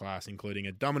up in class, including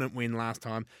a dominant win last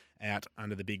time out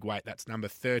under the big weight. That's number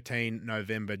 13,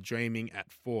 November Dreaming at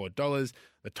 $4.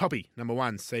 The toppy, number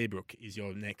 1, Seabrook, is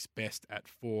your next best at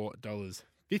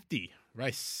 $4.50.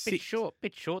 Race 6.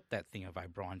 Bit short that thing of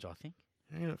O'Brien's, I think.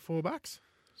 Hanging at $4.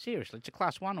 Seriously, it's a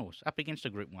Class 1 horse up against a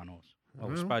Group 1 horse. Well,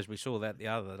 I suppose we saw that the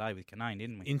other day with Canaan,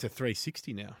 didn't we? Into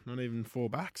 $3.60 now, not even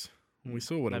 $4. We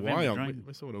saw what November a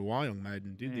Wyong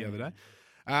maiden did the other day.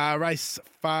 Race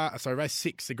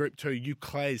 6, the Group 2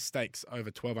 Euclid Stakes over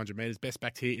 1,200 metres. Best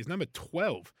backed here is number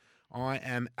 12, I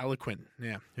Am Eloquent.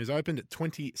 Now, who's opened at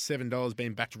 $27,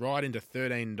 been backed right into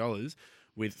 $13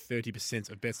 with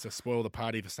 30% of bets to spoil the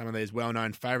party for some of these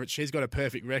well-known favourites. She's got a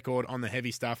perfect record on the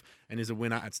heavy stuff and is a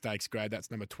winner at stakes grade.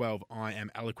 That's number 12, I Am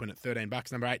Eloquent at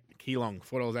 $13. Number 8, Keelong,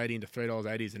 $4.80 into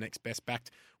 $3.80 is the next best backed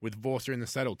with Vorsa in the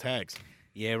saddle. Tags.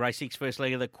 Yeah, race 6, first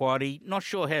leg of the quaddie. Not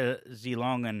sure how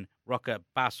Zilong and Rocker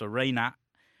Bassarina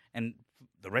and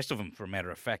the rest of them, for a matter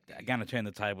of fact, are going to turn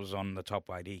the tables on the top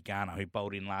weight here, Garner, who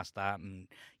bowled in last start, and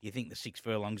you think the 6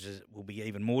 furlongs will be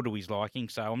even more to his liking.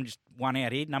 So I'm just one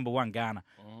out here, number 1, Garner.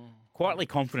 Oh. Quietly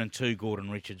confident too,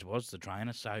 Gordon Richards was the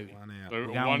trainer. So one out. So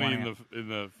We're one going in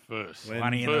the first.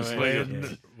 One in the first leg.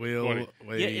 first, Quaddie.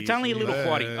 yeah, it's only a little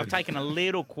quaddie. I've taken a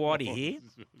little quaddie here.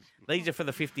 These are for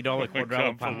the $50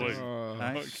 quadruple punters.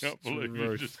 I can't believe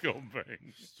you've just gone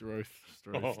bang. Struth.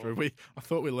 I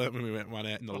thought we learnt when we went one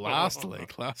out in the last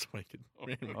league last week.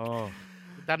 It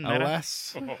doesn't matter.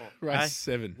 Alas, race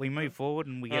 7. We move forward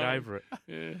and we get over it.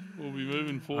 Yeah, we'll be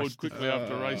moving forward quickly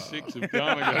after race 6 if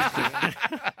Garner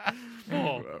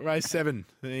goes. Race 7,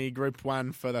 the Group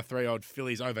 1 for the 3-year-old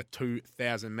fillies over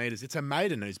 2,000 metres. It's a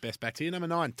maiden who's best backed here. Number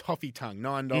 9, Toffee Tongue,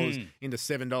 $9 into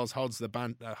 $7,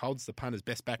 holds the punter's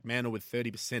best back Mandel with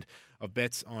 30% of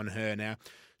bets on her now.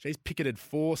 She's picketed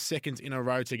 4 seconds in a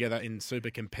row together in super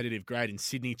competitive grade in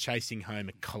Sydney, chasing home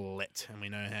Colette, and we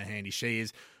know how handy she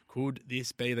is. Could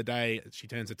this be the day she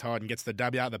turns the tide and gets the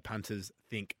W? The punters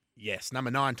think yes. Number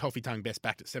 9, Toffee Tongue, best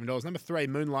backed at $7. Number 3,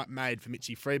 Moonlight Maid for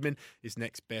Mitchie Friedman is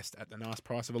next best at the nice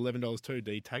price of $11 too.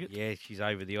 Do you take it? Yeah, she's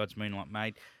over the odds, Moonlight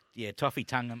Maid. Yeah, Toffee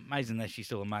Tongue, amazing that she's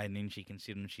still a maiden in she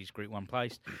considering she's Group 1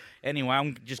 placed. Anyway,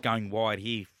 I'm just going wide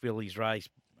here. Phillies race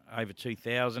over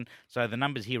 2,000. So the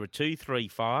numbers here are 2, 3,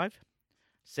 5,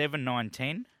 7, 9,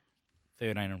 10,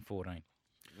 13 and 14.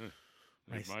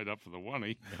 You've made up for the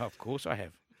one, Of course I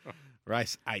have.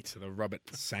 Race 8, the Robert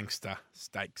Sangster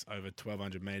Stakes over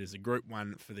 1,200 metres. A Group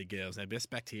 1 for the girls. Now, best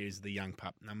backed here is the young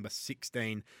pup, number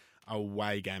 16,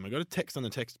 Away Game. I got a text on the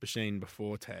text machine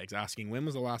before Tags asking when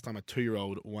was the last time a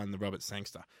 2-year-old won the Robert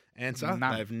Sangster. Answer,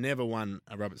 None. They've never won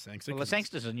a Robert Sangster. Well, the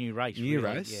Sangster's a new race. New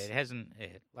really. race? Yeah, it hasn't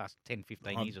last 10,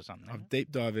 15 years or something. I've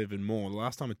deep dive even more. The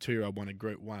last time a 2-year-old won a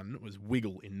Group 1 was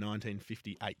Wiggle in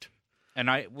 1958. And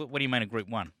what do you mean a Group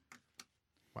 1?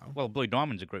 Well, Blue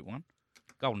Diamond's a Group 1.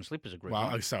 Golden Slipper's a Group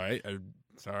 1. Oh, sorry.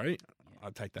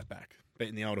 I'll take that back.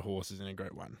 Beating the older horses in a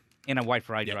Group 1. In a weight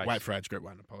for age race. Weight for age Group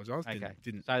 1. Apologise. Okay.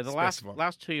 Didn't so the specify.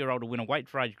 last 2-year-old to win a weight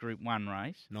for age Group 1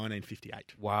 race.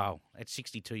 1958. Wow. That's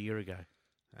 62 years ago.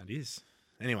 That is.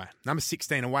 Anyway, number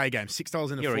 16, Away Game.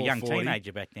 $6 into You're a young 4.40.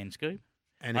 teenager back then, Scoob.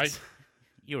 And it's...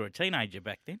 You were a teenager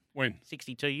back then. When?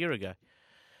 62 years ago.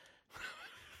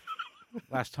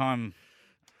 Last time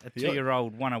a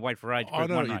 2-year-old won a weight for age Group 1 race.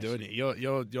 I know what you're doing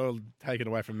here. You're taking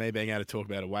away from me being able to talk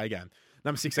about Away Game.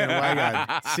 Number 16, Away Game.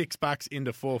 $6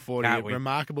 into 4.40.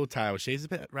 Remarkable tale. She's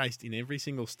raced in every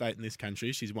single state in this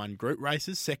country. She's won group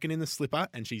races, second in the slipper,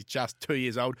 and she's just 2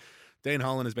 years old. Dean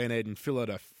Holland has been eating fill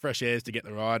of fresh airs to get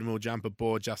the ride and will jump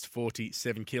aboard just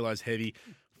 47 kilos heavy.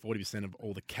 40% of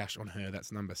all the cash on her.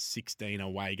 That's number 16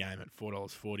 away game at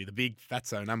 $4.40. The big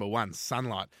fatso number 1,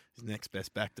 Sunlight, is next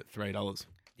best backed at $3.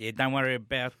 Yeah, don't worry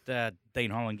about Dean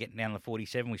Holland getting down to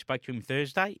 47. We spoke to him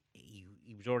Thursday.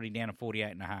 He was already down to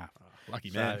 48.5.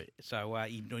 Lucky man. So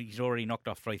he's already knocked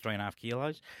off 3.5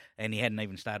 kilos, and he hadn't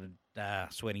even started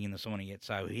sweating in the sauna yet.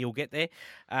 So he'll get there.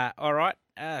 All right.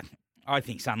 I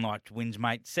think Sunlight wins,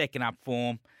 mate. Second up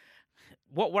form.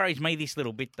 What worries me this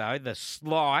little bit, though, the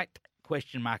slight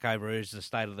question mark over her is the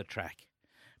state of the track.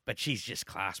 But she's just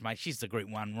class, mate. She's the Group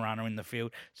 1 runner in the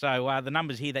field. So the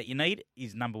numbers here that you need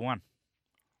is number 1.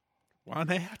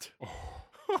 One out.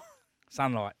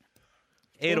 Sunlight.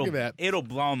 It'll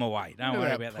blow them away. Don't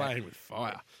worry about that. Playing with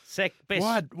fire.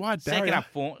 Wide barrier. Second up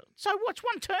form. So what's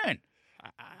one turn?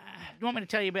 You want me to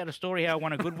tell you about a story how I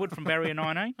won a Goodwood from barrier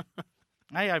 19?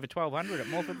 Hey, over 1,200 at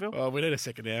Morfordville. Well, we need a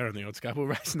second hour on the odds couple.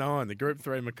 Race 9, the Group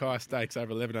 3 Mackay Stakes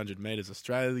over 1,100 metres.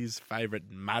 Australia's favourite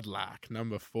Mudlark.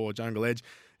 Number 4, Jungle Edge,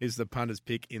 is the punter's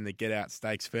pick in the Get Out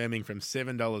Stakes, firming from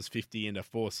 $7.50 into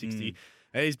 $4.60.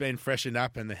 He's been freshened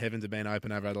up and the heavens have been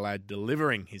open over Adelaide,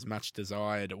 delivering his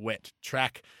much-desired wet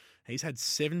track. He's had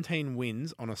 17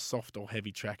 wins on a soft or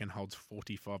heavy track and holds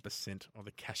 45% of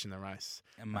the cash in the race.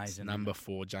 Amazing. That's number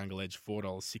 4, Jungle Edge,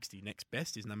 $4.60. Next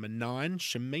best is number 9,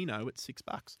 Shimino at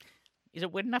 $6. Is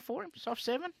it wet enough for him? Soft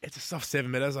 7? It's a soft 7,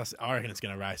 but as I reckon it's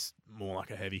going to race more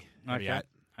like a heavy 8.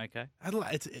 Okay.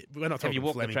 Adelaide, we're not talking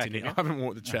Flemington here. I haven't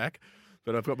walked the track,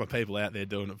 but I've got my people out there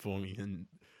doing it for me, and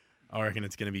I reckon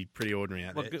it's going to be pretty ordinary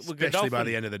out there, especially by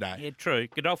the end of the day. Yeah, true.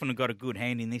 Godolphin have got a good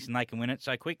hand in this and they can win it.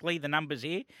 So quickly, the numbers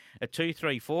here are 2,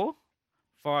 3, 4,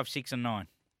 5, 6 and 9.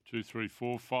 2, 3,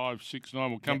 4, 5, 6, 9.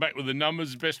 We'll come back with the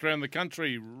numbers best around the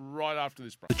country right after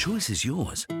this break. The choice is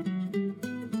yours.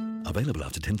 Available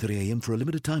after 10:30 a.m. for a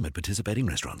limited time at participating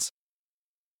restaurants.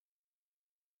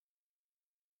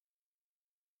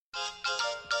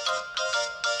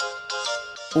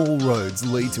 All roads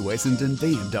lead to Essendon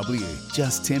BMW.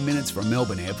 Just 10 minutes from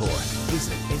Melbourne Airport.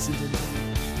 Visit Essendon.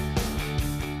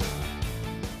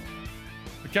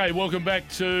 Okay, welcome back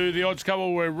to the Odds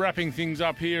Couple. We're wrapping things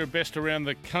up here at Best Around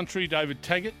the Country. David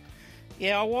Taggart.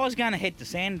 Yeah, I was going to head to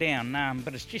Sandown,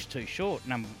 but it's just too short.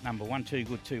 Number 1, too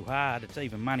good, too hard. It's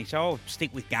even money, so I'll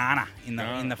stick with Ghana in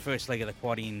the first leg of the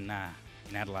quad in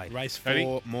Adelaide. Race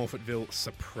 4, Morfordville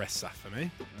Suppressor for me.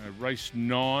 Race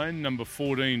 9, number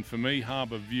 14 for me,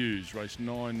 Harbour Views. Race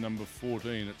 9, number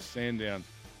 14 at Sandown.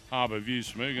 Harbour Views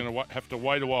for me. You're going to have to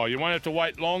wait a while. You won't have to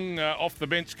wait long. Off the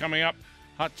bench coming up,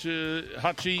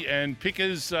 Hutchie and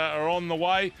Pickers are on the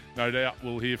way. No doubt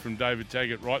we'll hear from David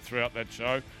Taggart right throughout that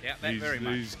show. Yeah, very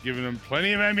much. He's given them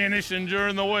plenty of ammunition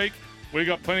during the week. We've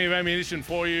got plenty of ammunition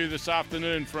for you this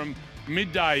afternoon from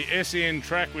midday SEN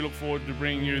track. We look forward to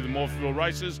bringing you the Morpheville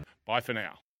races. Bye for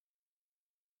now.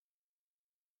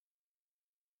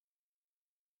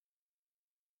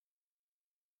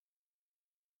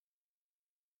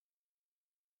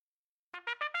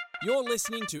 You're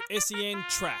listening to SEN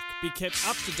Track. Be kept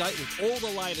up to date with all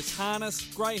the latest harness,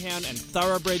 greyhound and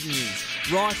thoroughbred news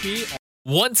right here on...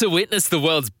 Want to witness the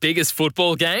world's biggest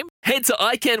football game? Head to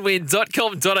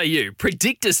iCanWin.com.au,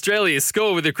 predict Australia's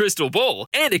score with a crystal ball,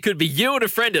 and it could be you and a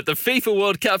friend at the FIFA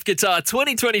World Cup Qatar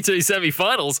 2022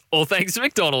 semi-finals, all thanks to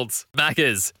McDonald's.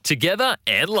 Maccas, together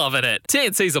and loving it.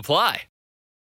 TNCs apply.